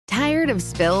of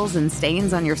spills and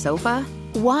stains on your sofa?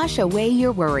 Wash away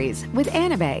your worries with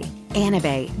Anabei.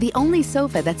 Anabei, the only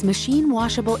sofa that's machine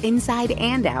washable inside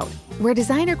and out, where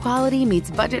designer quality meets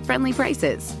budget-friendly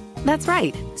prices. That's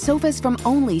right, sofas from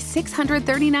only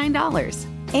 $639.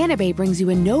 Anabei brings you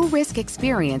a no-risk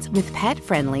experience with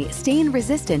pet-friendly,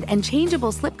 stain-resistant, and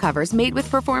changeable slipcovers made with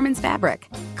performance fabric,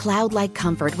 cloud-like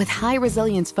comfort with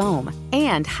high-resilience foam,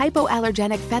 and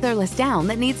hypoallergenic featherless down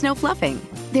that needs no fluffing.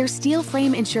 Their steel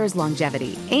frame ensures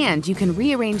longevity, and you can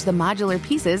rearrange the modular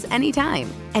pieces anytime.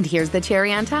 And here's the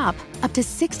cherry on top, up to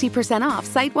 60% off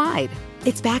site-wide.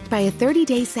 It's backed by a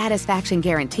 30-day satisfaction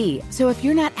guarantee, so if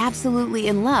you're not absolutely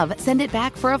in love, send it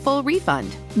back for a full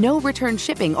refund. No return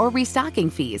shipping or restocking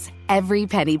fees. Every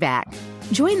penny back.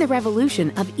 Join the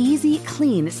revolution of easy,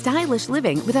 clean, stylish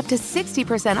living with up to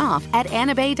 60% off at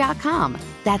anabei.com.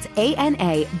 That's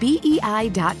ANABEI.com.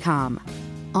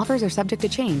 Offers are subject to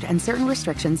change and certain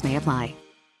restrictions may apply.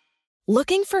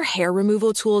 Looking for hair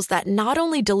removal tools that not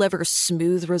only deliver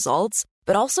smooth results,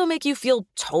 but also make you feel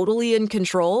totally in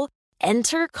control?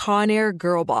 Enter Conair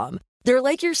Girl Bomb. They're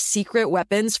like your secret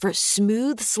weapons for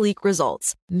smooth, sleek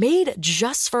results, made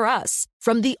just for us.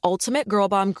 From the ultimate Girl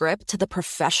Bomb grip to the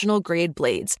professional-grade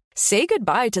blades, say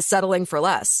goodbye to settling for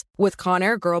less. With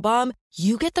Conair Girl Bomb,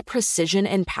 you get the precision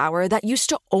and power that used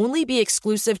to only be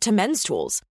exclusive to men's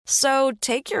tools. So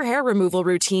take your hair removal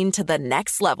routine to the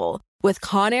next level with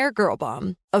Conair Girl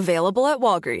Bomb. Available at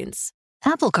Walgreens.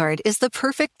 Apple Card is the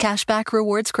perfect cashback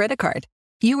rewards credit card.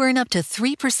 You earn up to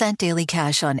 3% daily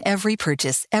cash on every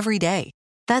purchase every day.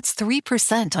 That's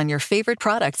 3% on your favorite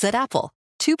products at Apple,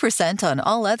 2% on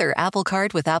all other Apple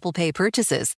Card with Apple Pay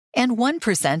purchases, and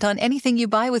 1% on anything you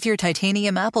buy with your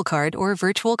titanium Apple Card or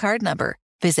virtual card number.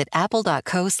 Visit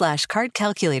apple.co/card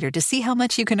calculator to see how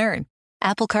much you can earn.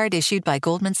 Apple Card issued by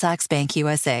Goldman Sachs Bank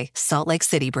USA, Salt Lake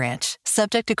City branch.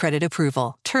 Subject to credit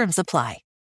approval. Terms apply.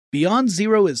 Beyond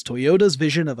Zero is Toyota's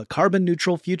vision of a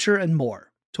carbon-neutral future and more.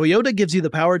 Toyota gives you the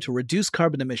power to reduce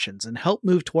carbon emissions and help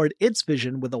move toward its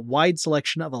vision with a wide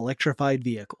selection of electrified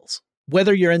vehicles.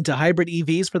 Whether you're into hybrid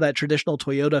EVs for that traditional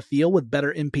Toyota feel with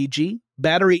better MPG,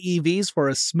 battery EVs for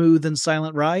a smooth and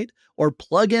silent ride, or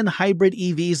plug-in hybrid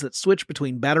EVs that switch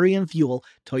between battery and fuel,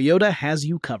 Toyota has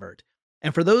you covered.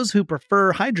 And for those who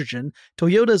prefer hydrogen,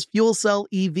 Toyota's fuel cell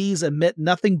EVs emit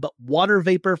nothing but water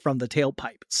vapor from the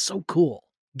tailpipe. It's so cool.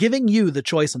 Giving you the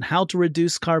choice on how to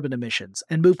reduce carbon emissions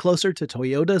and move closer to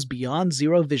Toyota's Beyond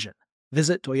Zero vision.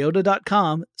 Visit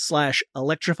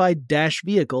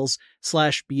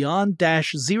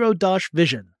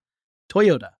toyota.com/electrified-vehicles/beyond-zero-vision.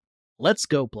 Toyota. Let's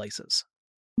go places.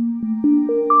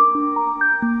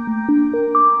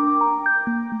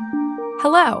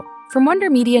 Hello. From Wonder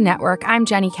Media Network, I'm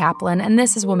Jenny Kaplan, and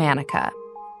this is Womanica.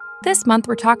 This month,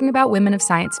 we're talking about women of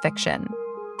science fiction.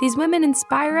 These women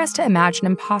inspire us to imagine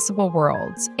impossible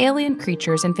worlds, alien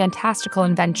creatures, and fantastical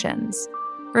inventions,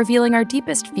 revealing our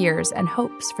deepest fears and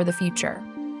hopes for the future.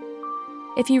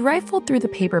 If you rifled through the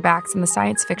paperbacks in the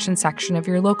science fiction section of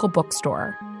your local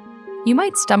bookstore, you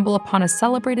might stumble upon a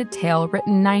celebrated tale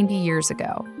written 90 years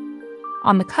ago.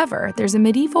 On the cover, there's a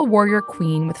medieval warrior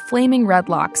queen with flaming red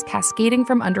locks cascading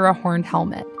from under a horned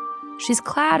helmet. She's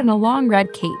clad in a long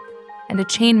red cape and a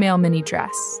chainmail mini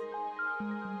dress.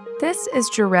 This is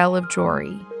Jarell of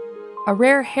Jory, a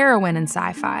rare heroine in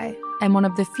sci-fi, and one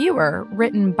of the fewer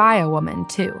written by a woman,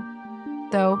 too.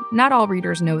 Though not all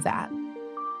readers know that.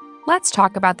 Let's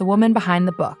talk about the woman behind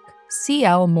the book,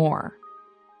 C.L. Moore.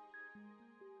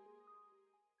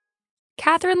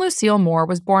 Catherine Lucille Moore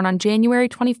was born on January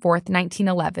 24,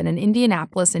 1911, in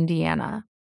Indianapolis, Indiana.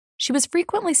 She was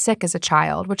frequently sick as a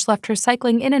child, which left her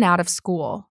cycling in and out of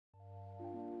school.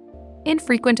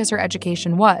 Infrequent as her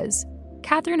education was,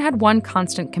 Catherine had one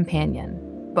constant companion: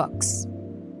 books.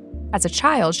 As a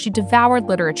child, she devoured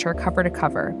literature cover to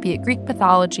cover, be it Greek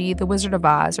mythology, The Wizard of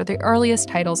Oz, or the earliest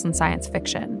titles in science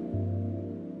fiction.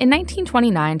 In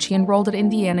 1929, she enrolled at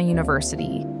Indiana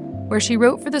University, where she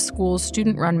wrote for the school's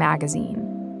student-run magazine.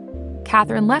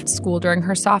 Catherine left school during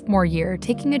her sophomore year,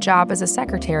 taking a job as a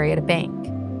secretary at a bank.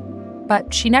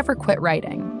 But she never quit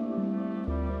writing.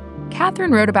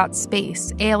 Catherine wrote about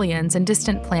space, aliens, and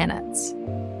distant planets.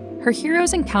 Her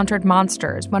heroes encountered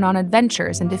monsters, went on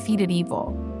adventures, and defeated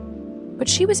evil. But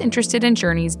she was interested in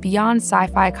journeys beyond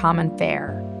sci-fi common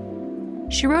fare.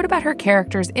 She wrote about her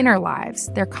characters' inner lives,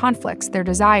 their conflicts, their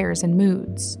desires, and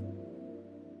moods.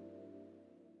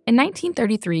 In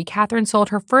 1933, Catherine sold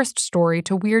her first story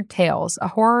to Weird Tales, a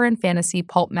horror and fantasy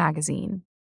pulp magazine.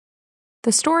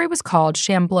 The story was called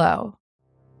Shambleau.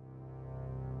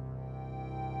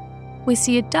 We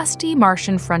see a dusty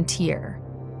Martian frontier.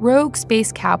 Rogue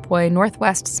space cowboy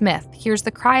Northwest Smith hears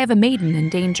the cry of a maiden in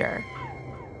danger.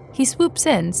 He swoops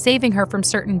in, saving her from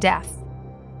certain death.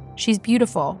 She's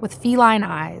beautiful, with feline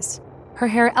eyes, her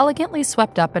hair elegantly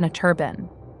swept up in a turban.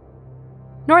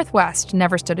 Northwest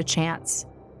never stood a chance.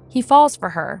 He falls for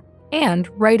her, and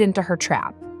right into her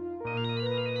trap.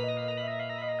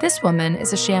 This woman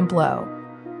is a Shambleau,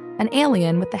 an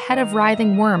alien with the head of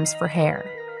writhing worms for hair.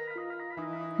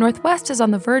 Northwest is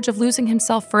on the verge of losing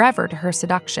himself forever to her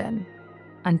seduction,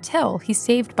 until he's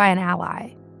saved by an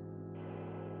ally.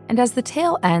 And as the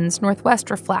tale ends,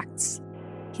 Northwest reflects.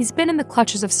 He's been in the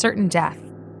clutches of certain death,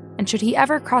 and should he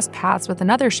ever cross paths with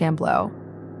another Shambleau,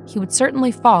 he would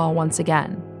certainly fall once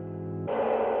again.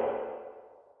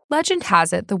 Legend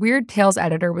has it the Weird Tales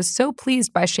editor was so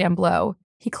pleased by Shambleau,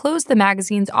 he closed the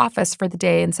magazine's office for the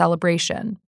day in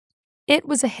celebration. It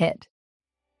was a hit.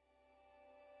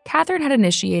 Katherine had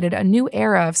initiated a new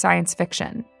era of science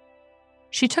fiction.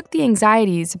 She took the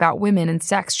anxieties about women and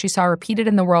sex she saw repeated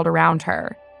in the world around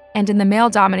her, and in the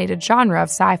male-dominated genre of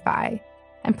sci-fi,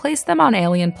 and placed them on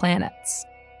alien planets,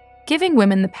 giving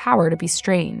women the power to be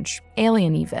strange,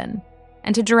 alien even,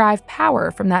 and to derive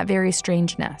power from that very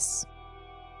strangeness.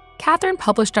 Katherine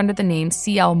published under the name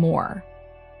C.L. Moore.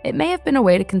 It may have been a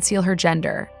way to conceal her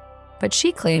gender, but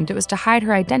she claimed it was to hide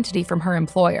her identity from her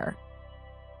employer.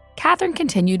 Katherine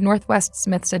continued Northwest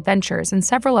Smith's adventures in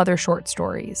several other short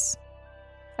stories.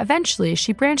 Eventually,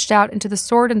 she branched out into the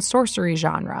sword and sorcery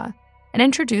genre and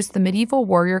introduced the medieval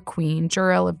warrior queen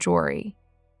Juril of Jory.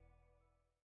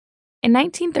 In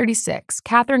 1936,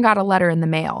 Katherine got a letter in the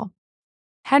mail.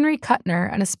 Henry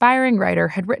Kuttner, an aspiring writer,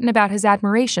 had written about his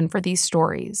admiration for these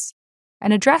stories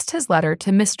and addressed his letter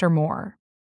to Mr. Moore.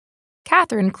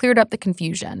 Katherine cleared up the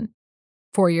confusion.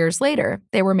 4 years later,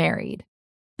 they were married.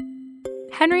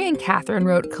 Henry and Katherine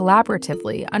wrote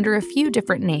collaboratively under a few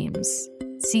different names: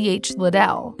 C.H.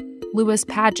 Liddell, Lewis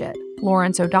Paget,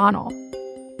 Lawrence O'Donnell.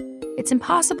 It's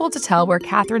impossible to tell where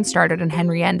Katherine started and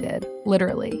Henry ended,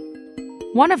 literally.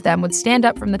 One of them would stand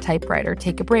up from the typewriter,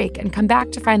 take a break, and come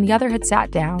back to find the other had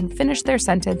sat down, finished their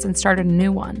sentence, and started a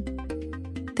new one.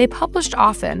 They published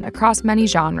often across many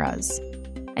genres,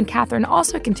 and Katherine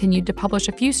also continued to publish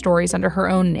a few stories under her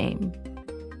own name.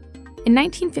 In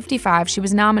 1955, she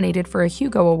was nominated for a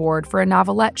Hugo Award for a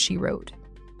novelette she wrote.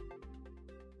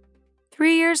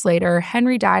 3 years later,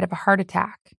 Henry died of a heart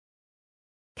attack.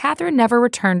 Katherine never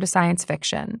returned to science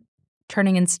fiction,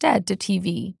 turning instead to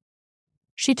TV.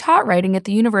 She taught writing at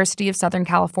the University of Southern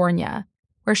California,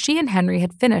 where she and Henry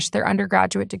had finished their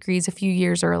undergraduate degrees a few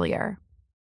years earlier.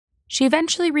 She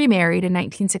eventually remarried in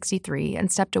 1963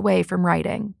 and stepped away from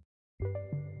writing.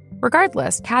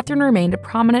 Regardless, Katherine remained a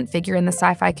prominent figure in the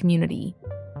sci-fi community.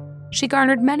 She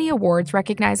garnered many awards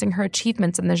recognizing her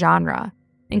achievements in the genre,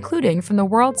 including from the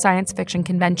World Science Fiction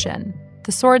Convention,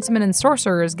 the Swordsmen and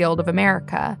Sorcerers Guild of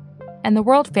America, and the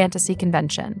World Fantasy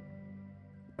Convention.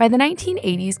 By the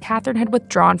 1980s, Katherine had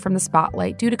withdrawn from the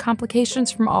spotlight due to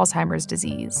complications from Alzheimer's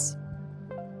disease.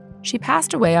 She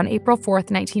passed away on April 4,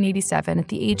 1987, at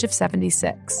the age of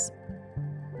 76.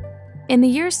 In the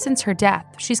years since her death,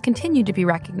 she's continued to be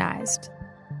recognized.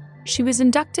 She was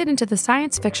inducted into the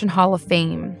Science Fiction Hall of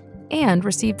Fame and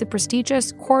received the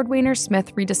prestigious Cordwainer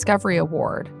Smith Rediscovery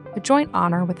Award, a joint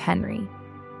honor with Henry.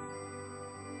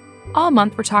 All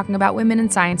month, we're talking about women in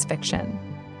science fiction.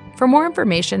 For more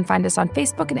information, find us on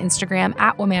Facebook and Instagram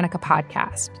at Womanica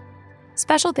Podcast.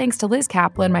 Special thanks to Liz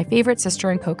Kaplan, my favorite sister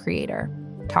and co-creator.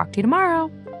 Talk to you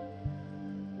tomorrow.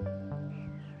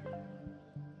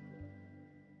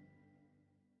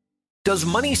 Does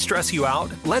money stress you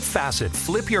out? Let Facet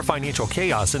flip your financial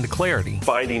chaos into clarity.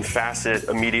 Finding Facet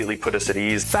immediately put us at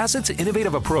ease. Facet's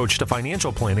innovative approach to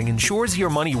financial planning ensures your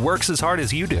money works as hard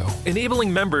as you do,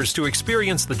 enabling members to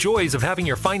experience the joys of having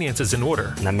your finances in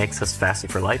order. And that makes us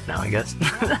Facet for life now, I guess.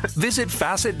 Visit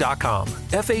Facet.com,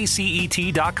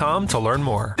 FACET.com to learn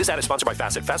more. This ad is sponsored by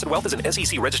Facet. Facet Wealth is an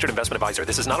SEC registered investment advisor.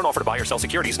 This is not an offer to buy or sell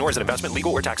securities, nor is it investment,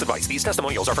 legal, or tax advice. These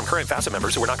testimonials are from current Facet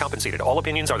members who are not compensated. All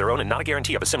opinions are their own and not a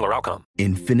guarantee of a similar outcome.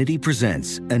 Infiniti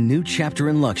presents a new chapter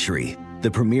in luxury, the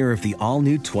premiere of the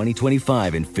all-new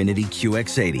 2025 Infiniti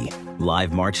QX80,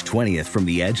 live March 20th from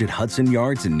the Edge at Hudson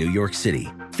Yards in New York City,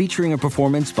 featuring a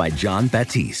performance by John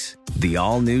Batiste. The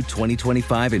all-new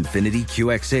 2025 Infiniti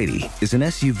QX80 is an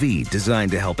SUV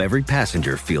designed to help every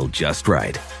passenger feel just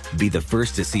right. Be the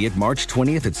first to see it March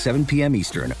 20th at 7 p.m.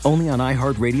 Eastern, only on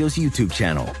iHeartRadio's YouTube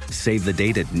channel. Save the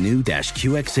date at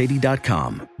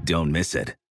new-QX80.com. Don't miss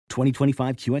it.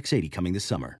 2025 QX80 coming this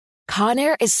summer.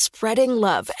 Conair is spreading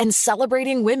love and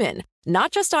celebrating women,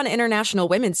 not just on International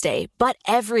Women's Day, but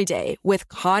every day with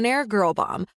Conair Girl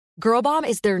Bomb. Girl Bomb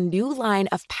is their new line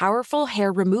of powerful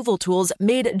hair removal tools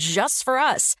made just for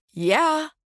us. Yeah.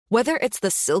 Whether it's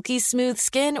the silky smooth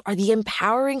skin or the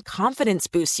empowering confidence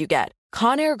boost you get,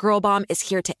 Conair Girl Bomb is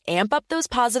here to amp up those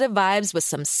positive vibes with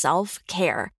some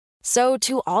self-care. So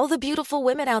to all the beautiful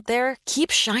women out there,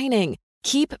 keep shining,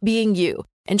 keep being you,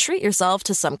 and treat yourself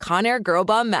to some Conair Girl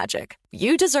Bomb magic.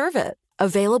 You deserve it.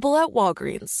 Available at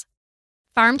Walgreens.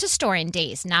 Farm to store in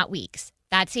days, not weeks.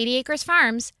 That's 80 Acres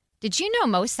Farms. Did you know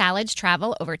most salads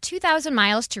travel over 2,000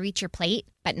 miles to reach your plate?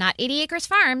 But not 80 Acres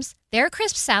Farms. Their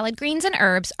crisp salad greens and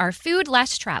herbs are food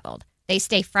less traveled. They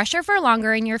stay fresher for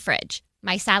longer in your fridge.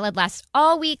 My salad lasts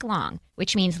all week long,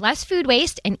 which means less food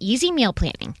waste and easy meal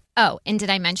planning. Oh, and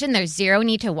did I mention there's zero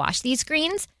need to wash these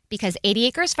greens? Because 80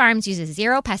 Acres Farms uses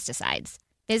zero pesticides.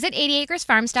 Visit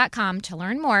 80acresfarms.com to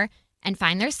learn more and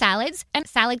find their salads and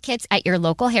salad kits at your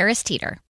local Harris Teeter.